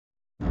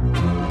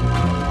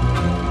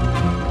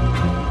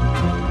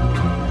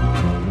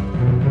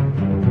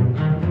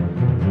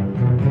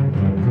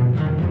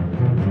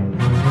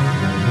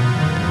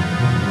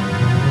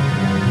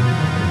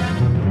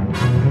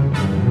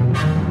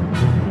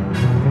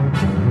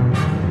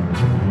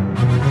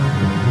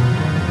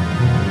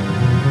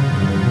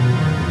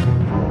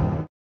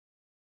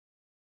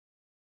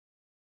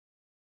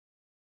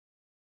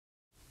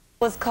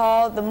Was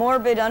called The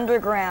Morbid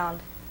Underground,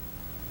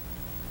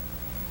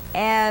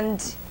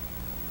 and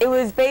it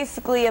was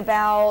basically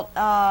about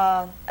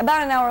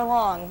an hour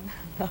long.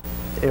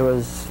 It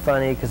was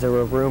funny because there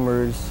were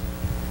rumors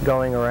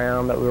going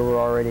around that we were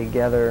already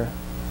together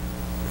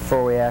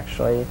before we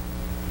actually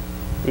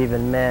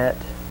even met.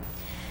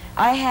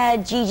 I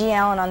had G.G.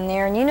 Allen on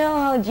there, and you know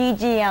how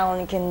G.G.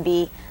 Allen can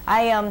be.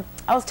 I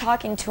was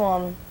talking to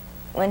him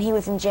when he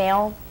was in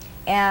jail,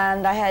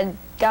 and I had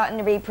gotten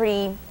to be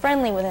pretty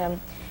friendly with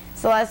him.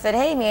 So I said,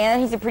 hey man,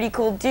 he's a pretty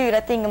cool dude, I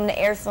think I'm going to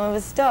air some of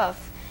his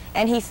stuff.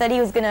 And he said he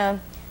was going to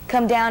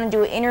come down and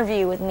do an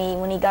interview with me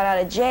when he got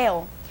out of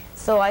jail.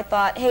 So I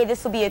thought, hey,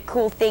 this will be a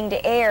cool thing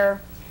to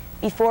air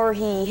before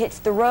he hits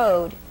the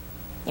road.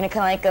 You know,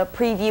 kind of like a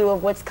preview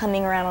of what's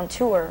coming around on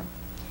tour.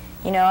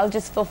 You know, I was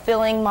just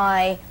fulfilling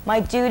my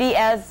duty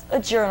as a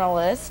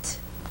journalist.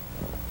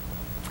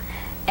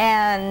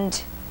 And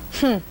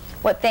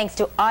what thanks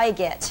do I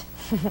get?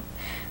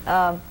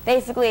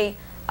 Basically,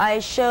 I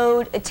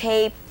showed a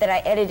tape that I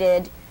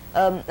edited,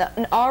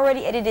 an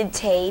already edited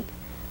tape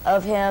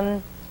of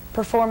him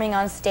performing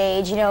on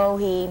stage. You know,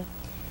 he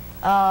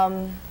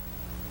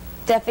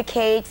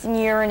defecates and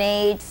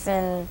urinates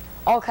and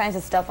all kinds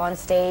of stuff on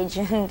stage.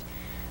 And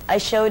I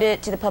showed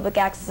it to the public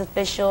access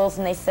officials,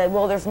 and they said,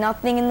 well, there's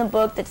nothing in the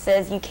book that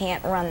says you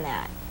can't run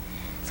that.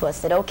 So I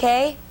said,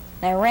 okay,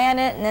 and I ran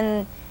it, and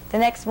then the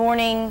next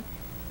morning,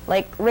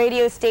 like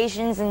radio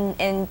stations and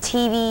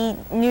TV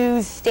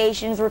news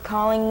stations were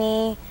calling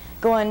me,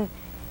 going,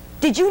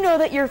 did you know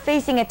that you're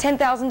facing a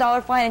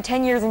 $10,000 fine and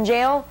 10 years in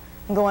jail?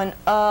 I'm going,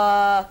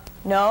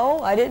 no,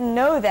 I didn't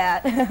know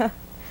that.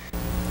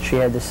 She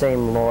had the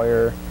same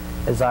lawyer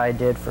as I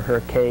did for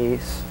her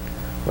case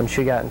when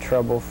she got in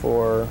trouble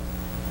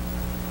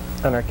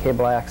on our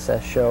cable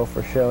access show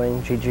for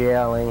showing G.G.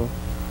 Allen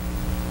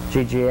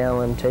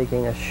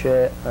taking a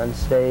shit on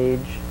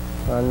stage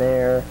on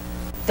there.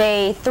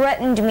 They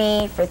threatened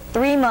me for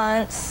 3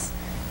 months.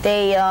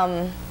 They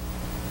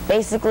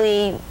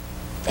basically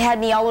had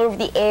me all over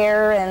the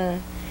air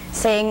and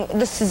saying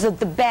this is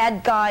the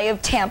bad guy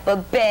of Tampa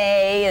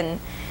Bay,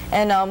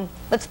 and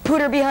let's put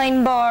her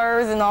behind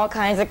bars and all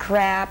kinds of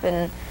crap.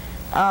 And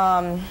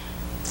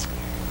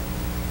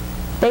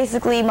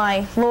basically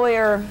my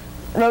lawyer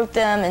wrote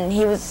them, and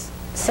he was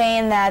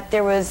saying that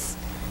there was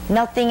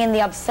nothing in the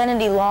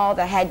obscenity law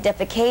that had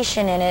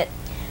defecation in it.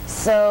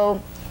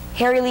 So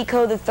Harry Lee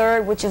Coe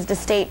III, which is the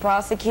state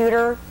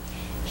prosecutor,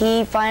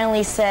 he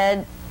finally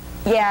said,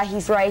 yeah,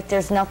 he's right,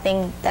 there's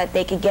nothing that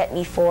they could get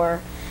me for.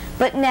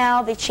 But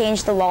now they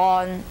changed the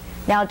law, and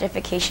now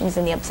defecation is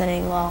in the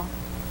obscenity law.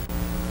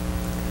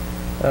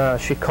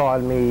 She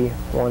called me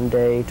one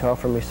day to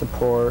offer me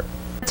support.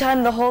 By the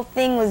time the whole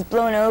thing was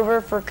blown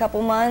over for a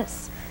couple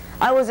months,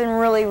 I was in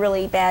really,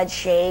 really bad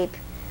shape,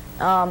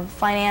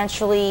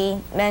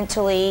 financially,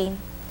 mentally,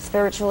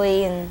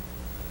 spiritually, and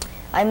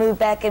I moved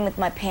back in with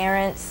my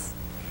parents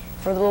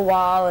for a little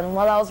while, and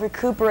while I was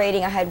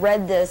recuperating, I had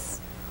read this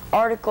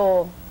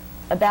article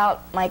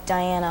about Mike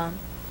Diana,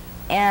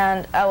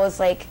 and I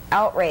was like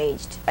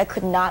outraged. I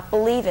could not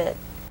believe it.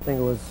 I think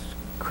it was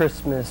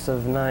Christmas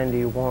of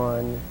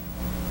 '91.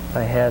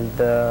 I had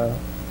the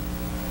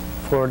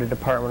Florida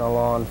Department of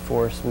Law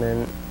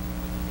Enforcement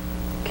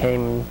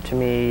came to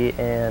me,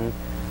 and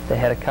they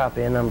had a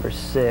copy of number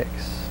 6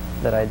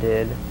 that I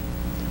did,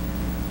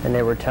 and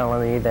they were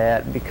telling me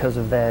that because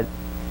of that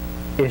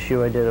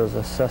issue I did as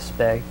a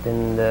suspect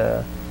in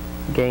the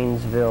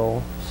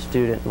Gainesville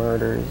student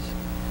murders.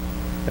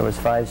 There was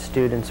 5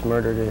 students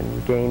murdered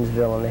in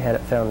Gainesville, and they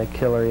hadn't found the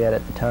killer yet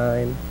at the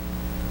time.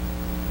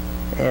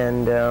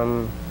 And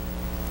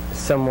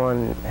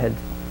someone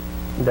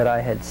that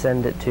I had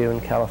sent it to in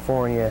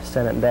California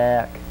sent it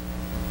back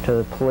to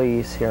the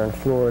police here in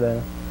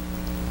Florida,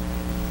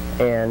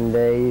 and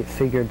they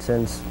figured,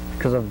 since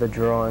because of the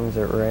drawings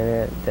that were in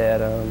it,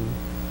 that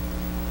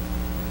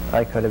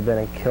I could have been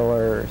a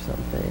killer or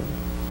something.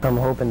 I'm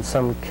hoping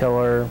some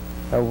killer,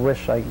 I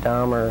wish like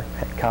Dahmer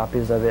had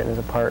copies of it in his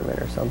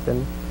apartment or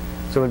something,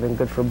 so it would have been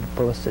good for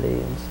publicity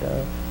and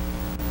stuff.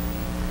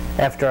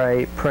 After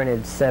I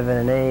printed 7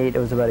 and 8, it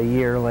was about a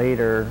year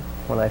later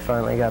when I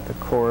finally got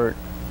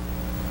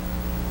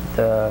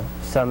the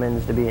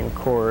summons to be in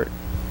court.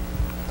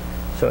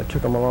 So it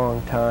took them a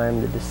long time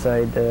to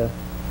decide to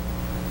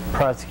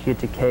prosecute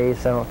the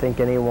case. I don't think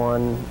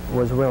anyone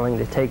was willing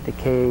to take the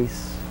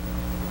case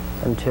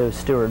until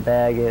Stuart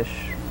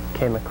Baggish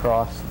came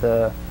across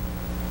the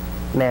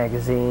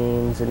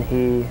magazines, and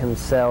he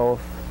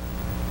himself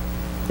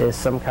is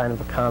some kind of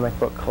a comic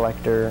book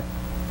collector,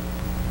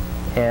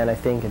 and I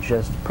think it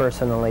just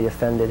personally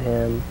offended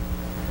him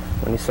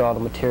when he saw the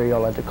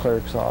material at the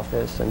clerk's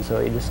office, and so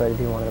he decided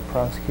he wanted to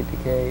prosecute the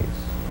case.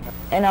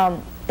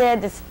 And they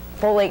had this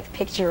full-length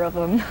picture of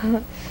him,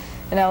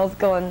 and I was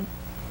going,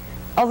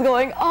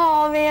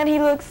 oh man, he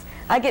looks,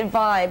 I get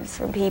vibes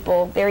from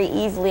people very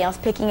easily. I was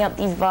picking up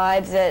these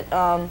vibes that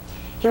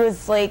he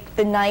was like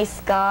the nice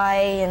guy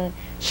and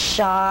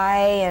shy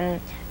and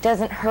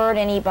doesn't hurt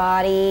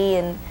anybody,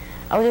 and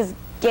I was just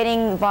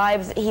getting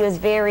vibes that he was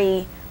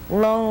very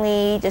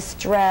lonely,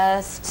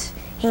 distressed.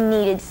 He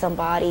needed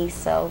somebody,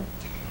 so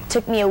it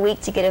took me a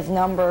week to get his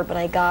number, but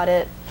I got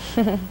it.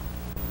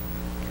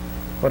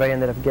 What I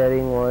ended up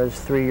getting was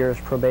 3 years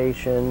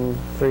probation,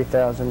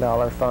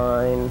 $3,000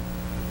 fine,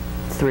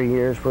 3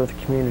 years worth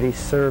of community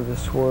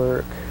service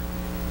work.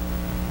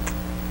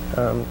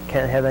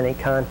 Can't have any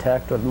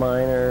contact with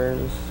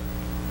minors.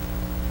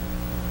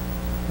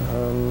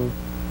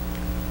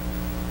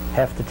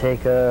 Have to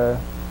take a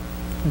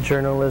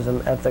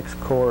journalism ethics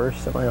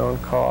course at my own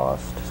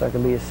cost so I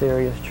can be a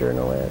serious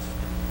journalist.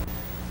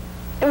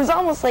 It was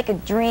almost like a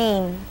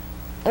dream.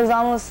 It was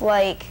almost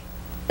like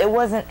it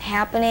wasn't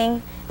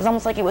happening. It was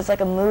almost like it was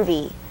like a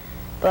movie.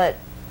 But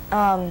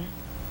I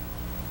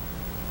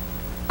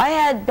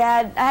had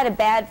a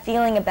bad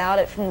feeling about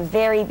it from the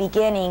very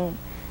beginning.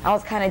 I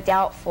was kind of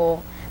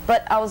doubtful,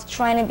 but I was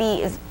trying to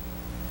be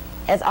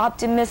as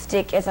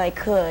optimistic as I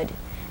could,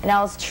 and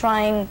I was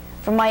trying,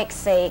 for Mike's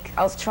sake,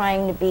 I was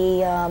trying to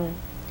be, I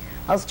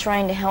was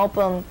trying to help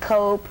him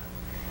cope.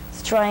 I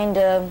was trying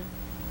to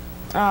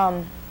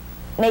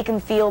make him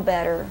feel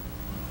better.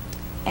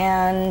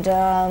 And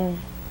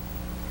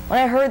when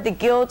I heard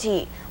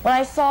when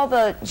I saw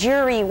the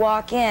jury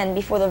walk in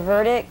before the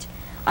verdict,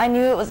 I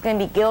knew it was going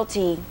to be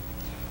guilty,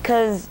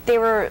 because they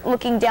were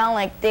looking down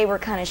like they were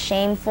kind of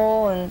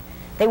shameful, and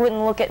they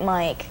wouldn't look at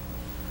Mike.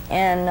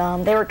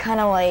 And they were kind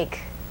of like,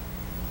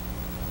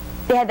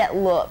 they had that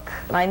look,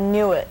 and I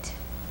knew it.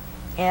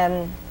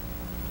 And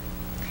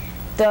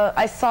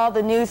I saw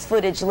the news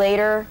footage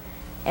later,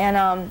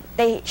 and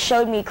they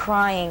showed me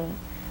crying.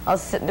 I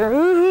was sitting there,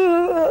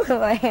 with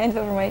my hands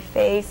over my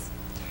face.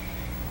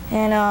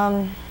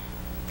 And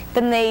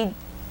then they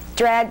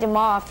dragged him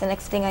off the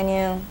next thing I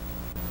knew.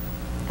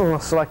 Well,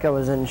 it's like I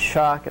was in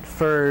shock at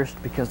first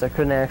because I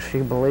couldn't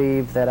actually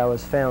believe that I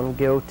was found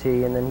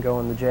guilty and then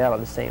going to jail at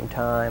the same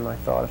time. I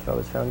thought if I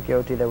was found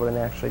guilty, they wouldn't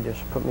actually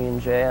just put me in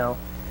jail,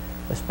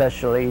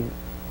 especially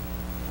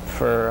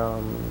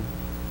for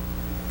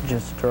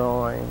just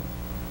drawing.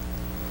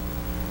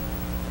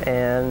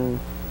 And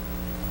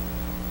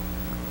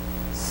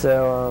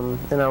so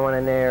then I went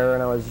in there,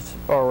 and I was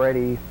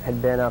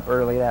had been up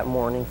early that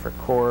morning for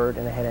court,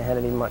 and I hadn't had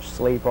any much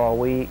sleep all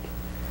week.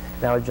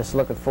 And I was just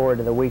looking forward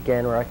to the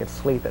weekend where I could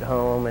sleep at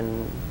home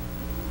and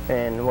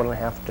wouldn't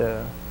have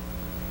to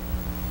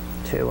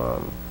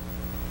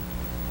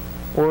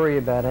worry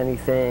about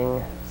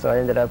anything. So I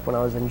ended up, when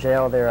I was in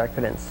jail there, I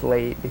couldn't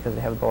sleep because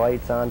they have the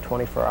lights on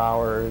 24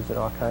 hours and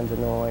all kinds of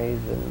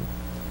noise, and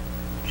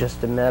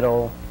just a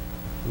metal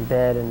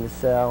bed in the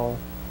cell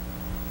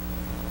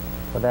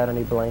without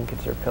any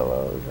blankets or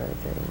pillows or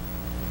anything.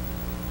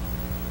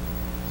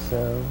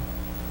 So,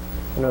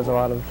 and there was a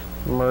lot of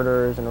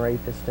murderers and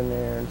rapists in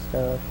there and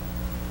stuff.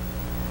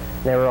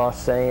 And they were all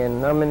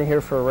saying, I'm in here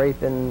for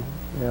raping,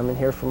 I'm in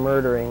here for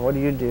murdering, what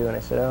do you do? And I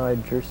said, oh, I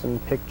drew some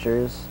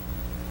pictures.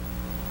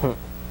 I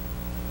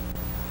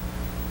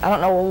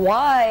don't know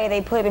why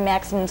they put him in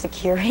maximum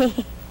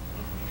security.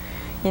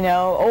 You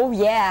know, oh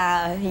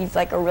yeah, he's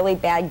like a really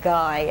bad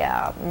guy,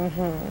 yeah.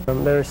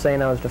 They were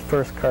saying I was the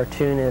first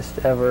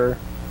cartoonist ever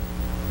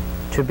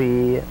to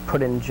be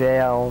put in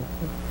jail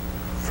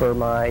for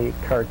my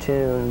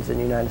cartoons in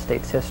United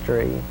States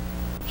history.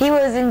 He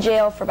was in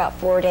jail for about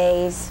 4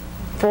 days.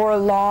 4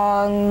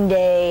 long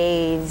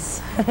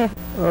days.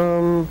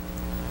 Well,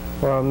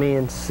 me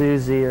and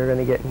Suzy are going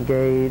to get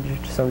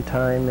engaged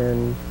sometime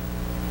in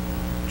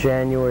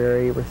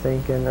January, we're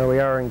thinking. Or we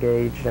are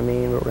engaged, I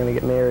mean, but we're going to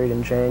get married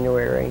in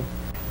January.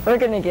 We're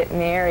going to get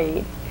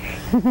married.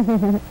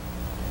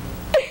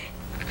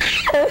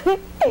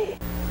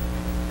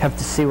 Have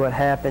to see what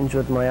happens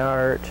with my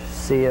art,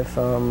 see if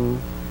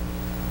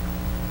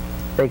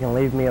they can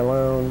leave me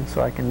alone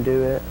so I can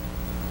do it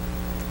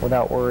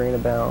without worrying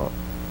about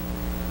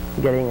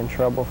getting in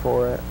trouble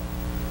for it.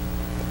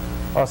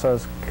 Also,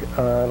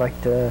 I'd like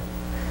to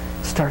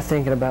start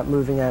thinking about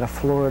moving out of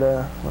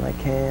Florida when I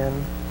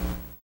can.